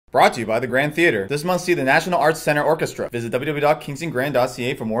Brought to you by the Grand Theatre. This month see the National Arts Centre Orchestra. Visit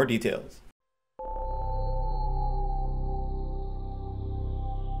www.kingstongrand.ca for more details.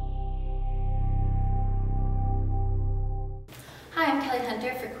 Hi, I'm Kelly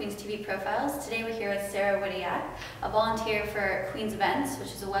Hunter for Queens TV Profiles. Today we're here with Sarah Witiuk, a volunteer for Queens Events, which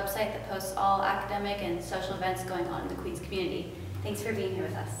is a website that posts all academic and social events going on in the Queens community. Thanks for being here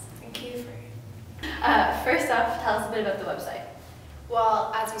with us. Thank you. First off, tell us a bit about the website.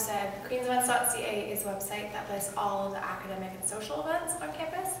 Well, as you said, QueensEvents.ca is a website that lists all of the academic and social events on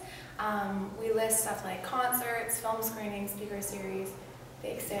campus. We list stuff like concerts, film screenings, speaker series,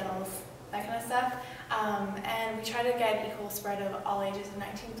 bake sales, that kind of stuff. And we try to get an equal spread of all ages and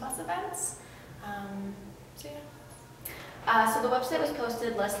 19+ events. So the website was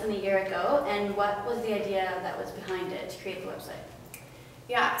posted less than a year ago, and what was the idea that was behind it to create the website?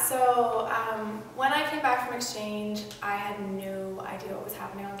 Yeah, so when I came back from exchange, I had no idea what was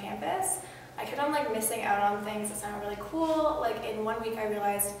happening on campus. I kept on missing out on things that sounded really cool. Like in 1 week I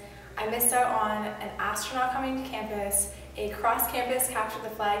realized I missed out on an astronaut coming to campus, a cross-campus capture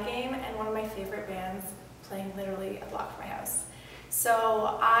the flag game, and one of my favorite bands playing literally a block from my house.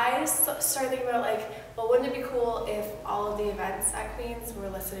 So I started thinking about well, wouldn't it be cool if all of the events at Queens were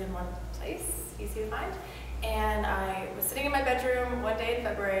listed in one place, easy to find? And I was sitting in my bedroom one day in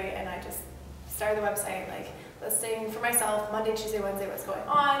February and I just started the website listing for myself Monday, Tuesday, Wednesday what's going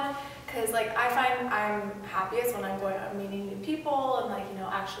on, because I find I'm happiest when I'm going out and meeting new people and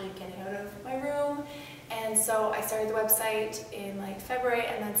actually getting out of my room. And so I started the website in February,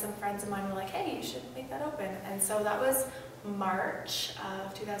 and then some friends of mine were like, hey, you should make that open. And so that was March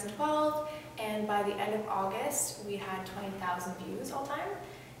of 2012, and by the end of August we had 20,000 views all time.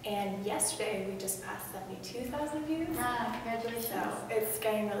 And yesterday we just passed 72,000 views. Congratulations. So it's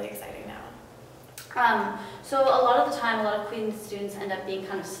getting really exciting now. So a lot of the time, a lot of Queens students end up being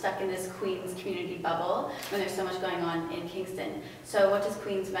kind of stuck in this Queens community bubble when there's so much going on in Kingston. So what does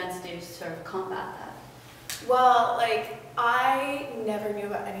Queens Events do to sort of combat that? Well, I never knew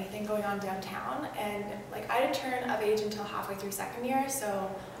about anything going on downtown, and I didn't turn of age until halfway through second year, so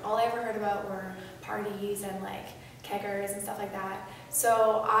all I ever heard about were parties and keggers and stuff like that.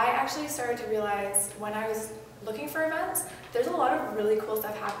 So I actually started to realize when I was looking for events, there's a lot of really cool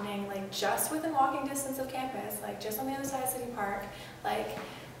stuff happening just within walking distance of campus, just on the other side of City Park.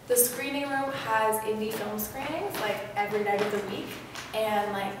 The screening room has indie film screenings every night of the week,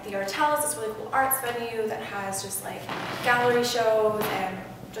 and the Artel is this really cool arts venue that has just gallery shows and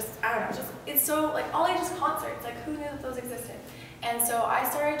I don't know, it's so all ages concerts. Who knew that those existed? And so I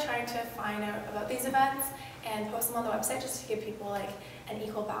started trying to find out about these events and post them on the website just to give people an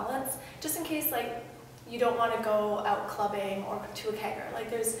equal balance, just in case you don't want to go out clubbing or to a kegger.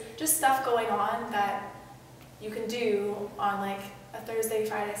 There's just stuff going on that you can do on a Thursday,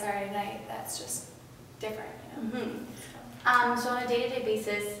 Friday, Saturday night that's just different, So on a day-to-day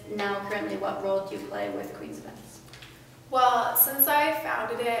basis, now currently, what role do you play with Queens Events? Well, since I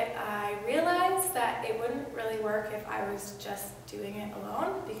founded it, I realized that it wouldn't really work if I was just doing it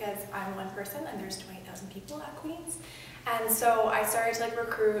alone, because I'm one person and there's 20,000 people at Queens. And so I started to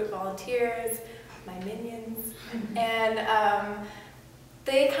recruit volunteers, my minions, and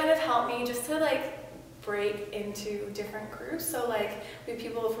they kind of helped me just to break into different groups. So we have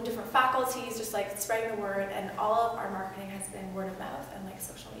people from different faculties just spreading the word, and all of our marketing has been word of mouth and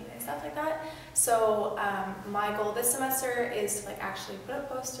social media and stuff like that. So my goal this semester is to actually put up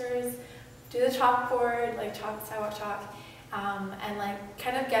posters, do the chalkboard, sidewalk chalk, and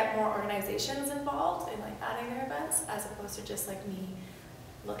kind of get more organizations involved in planning their events, as opposed to just me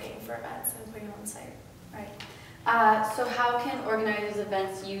looking for events and putting them on the site. Right. So how can organizers of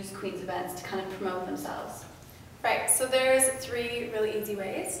events use Queens Events to kind of promote themselves? Right, so there's 3 really easy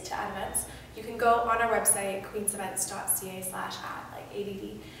ways to add events. You can go on our website, QueensEvents.ca/add,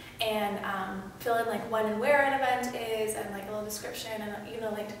 and fill in when and where an event is, and a little description, and even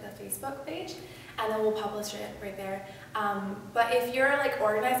a link to the Facebook page, and then we'll publish it right there. But if you're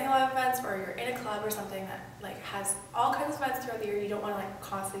organizing a lot of events, or you're in a club or something that has all kinds of events throughout the year, you don't want to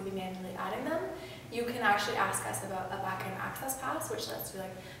constantly be manually adding them, you can actually ask us about a back-end access pass, which lets you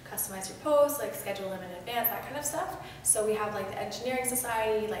customize your posts, schedule them in advance, that kind of stuff. So we have the Engineering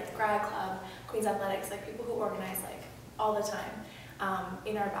Society, the Grad Club, Queens Athletics, people who organize all the time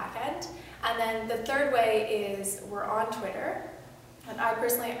in our back end. And then the third way is we're on Twitter. And I love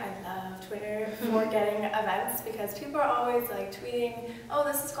Twitter for getting events, because people are always tweeting, oh,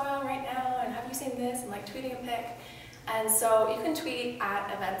 this is going on right now, and have you seen this, and tweeting a pic. And so you can tweet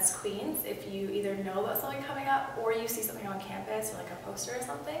at Events Queens if you either know about something coming up or you see something on campus or a poster or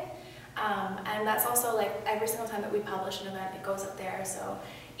something. And that's also like every single time that we publish an event, it goes up there. So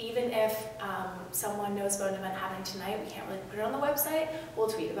even if someone knows about an event happening tonight, we can't really put it on the website, we'll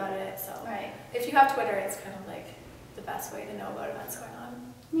tweet about it. So if you have Twitter, it's kind of like the best way to know about events going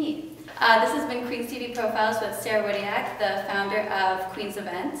on. Neat. This has been Queens TV Profiles with Sarah Witiuk, the founder of Queens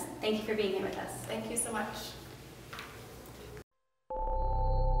Events. Thank you for being here with us. Thank you so much.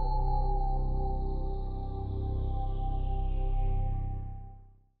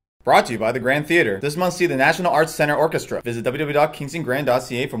 Brought to you by the Grand Theatre. This month, see the National Arts Center Orchestra. Visit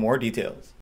www.QueensEvents.ca for more details.